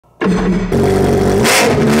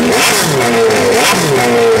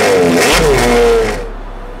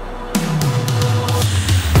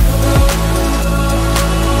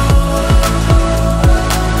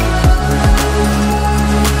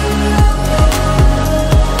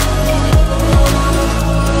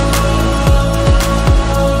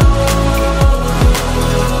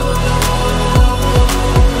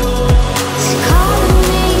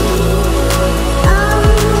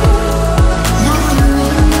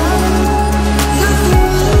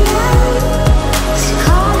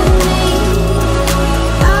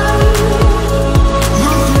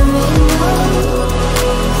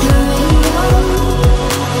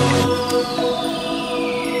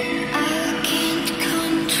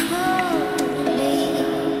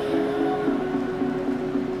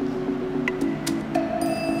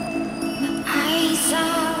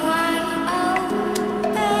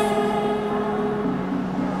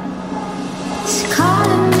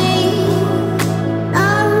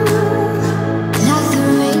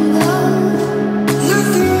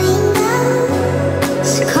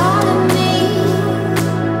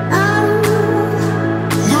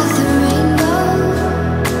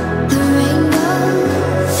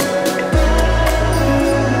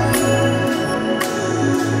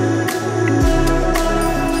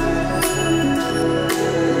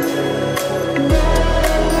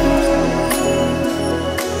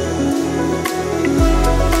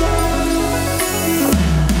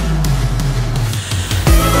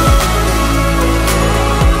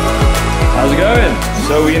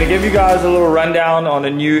So we're going to give you guys a little rundown on a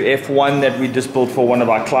new F1 that we just built for one of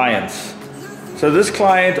our clients. So this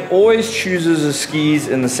client always chooses his skis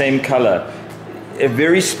in the same color. A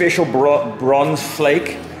very special bronze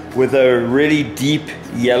flake with a really deep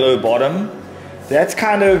yellow bottom. That's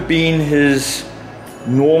kind of been his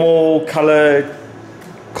normal color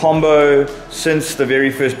combo since the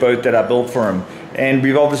very first boat that I built for him. And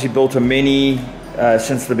we've obviously built a many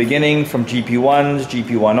since the beginning, from GP1s,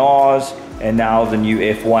 GP1Rs, and now the new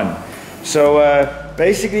F1. So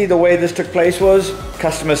basically the way this took place was,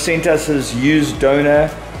 customer sent us his used donor.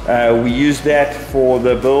 We used that for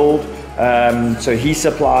the build. So he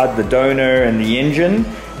supplied the donor and the engine.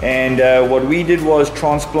 And what we did was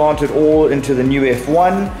transplant it all into the new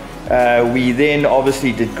F1. We then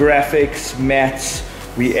obviously did graphics, mats.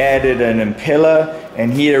 We added an impeller,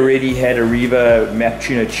 and he already had a Riva map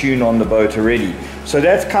tuner tune on the boat already. So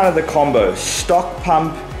that's kind of the combo: stock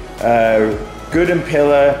pump, good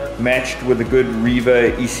impeller matched with a good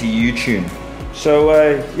Riva ECU tune. So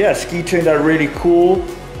yeah, ski turned out really cool,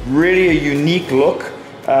 really a unique look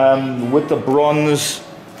with the bronze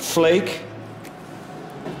flake,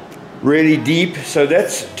 really deep. So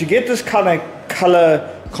that's to get this kind of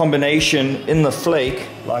color combination in the flake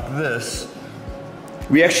like this.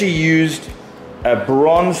 We actually used a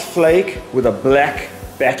bronze flake with a black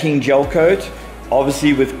backing gel coat,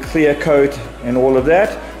 obviously with clear coat and all of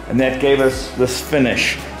that, and that gave us this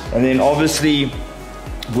finish. And then obviously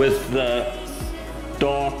with the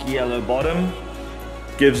dark yellow bottom,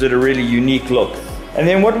 gives it a really unique look. And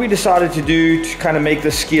then what we decided to do to kind of make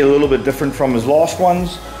this ski a little bit different from his last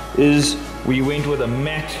ones is we went with a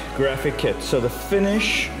matte graphic kit. So the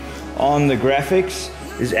finish on the graphics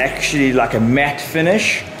is actually like a matte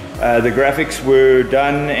finish. The graphics were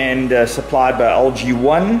done and supplied by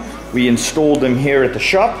LG1. We installed them here at the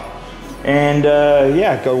shop, and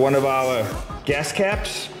yeah, got one of our gas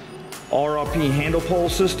caps, RRP handle pole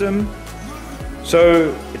system.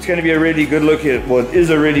 So it's going to be a really good looking, well, it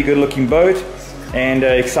is a really good looking boat, and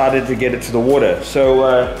excited to get it to the water.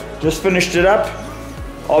 So just finished it up.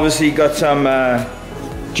 Obviously got some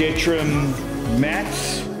jet trim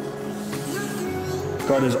mats.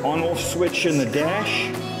 Got his on-off switch in the dash,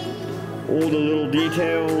 all the little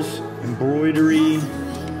details, embroidery,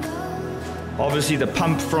 obviously the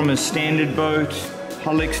pump from his standard boat,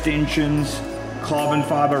 hull extensions, carbon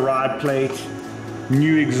fiber ride plate,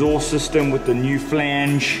 new exhaust system with the new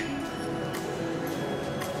flange,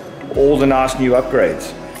 all the nice new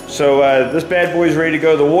upgrades. So this bad boy is ready to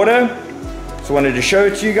go to the water. So I wanted to show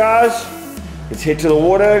it to you guys. Let's head to the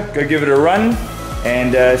water, go give it a run,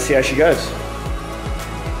 and see how she goes.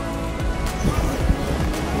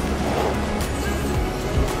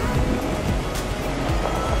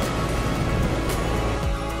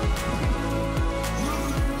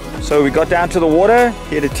 So we got down to the water,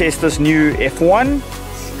 here to test this new F1.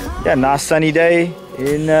 Yeah, nice sunny day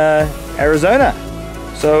in Arizona.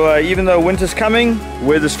 So even though winter's coming,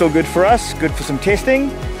 weather's still good for us, good for some testing.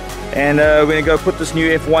 And we're gonna go put this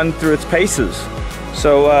new F1 through its paces.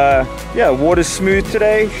 So yeah, water's smooth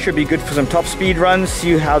today, should be good for some top speed runs,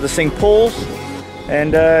 see how this thing pulls.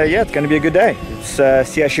 And yeah, it's gonna be a good day. let's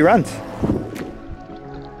see how she runs.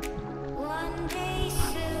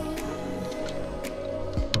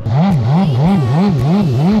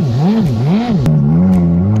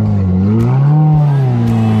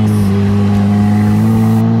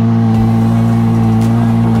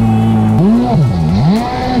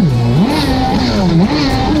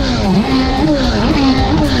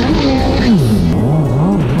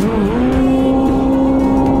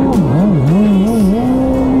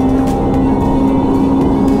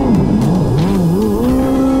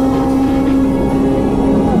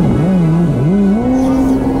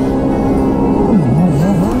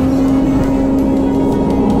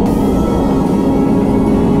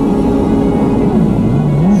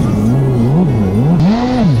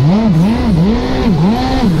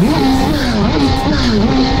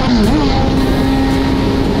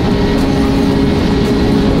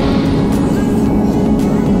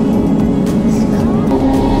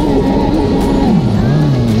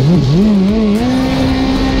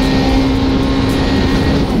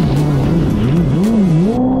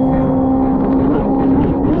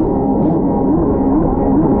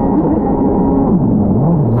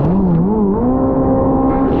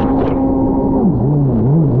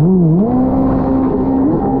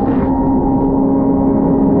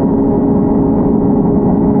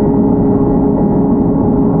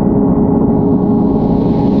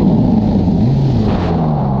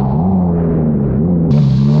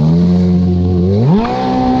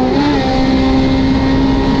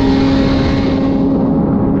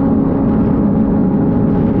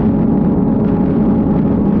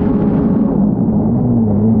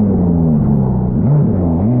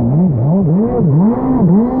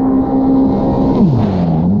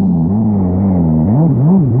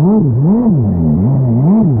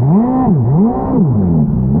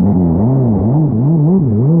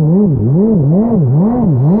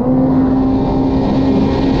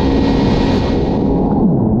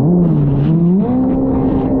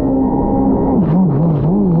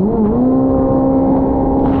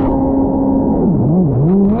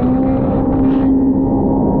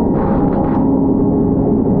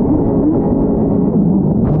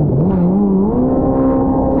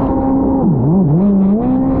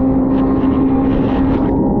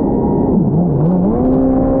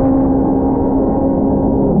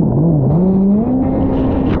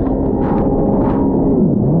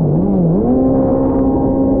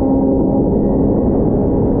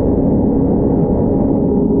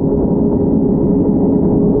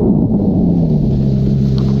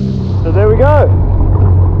 Go.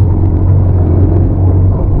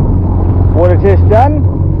 Water test done.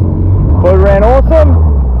 Boat ran awesome.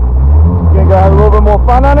 Gonna go have a little bit more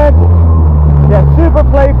fun on it. Yeah, super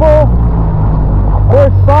playful. For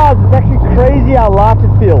its size, it's actually crazy how light it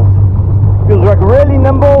feels. Feels like really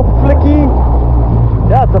nimble, flicky.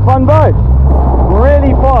 Yeah, it's a fun boat.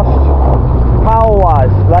 Really fast, power-wise.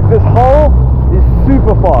 Like this hull is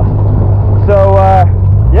super fast. So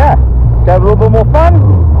yeah, go have a little bit more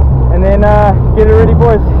fun. And then get it ready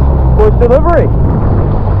for its delivery.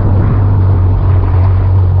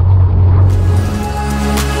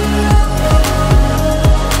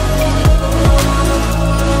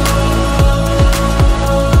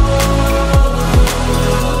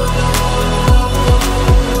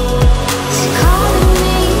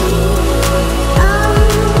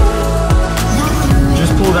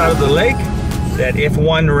 Just pulled out of the lake. That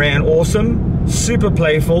F1 ran awesome, super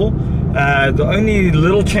playful. The only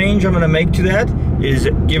little change I'm going to make to that is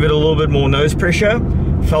give it a little bit more nose pressure.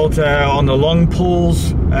 Felt on the long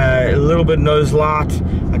pulls a little bit nose light.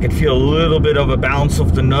 I could feel a little bit of a bounce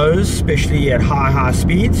off the nose, especially at high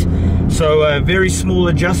speeds. So a very small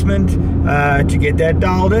adjustment to get that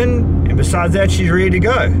dialed in, and besides that, she's ready to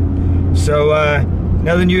go. So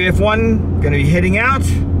another new F1 going to be heading out,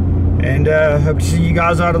 and hope to see you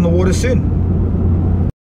guys out on the water soon.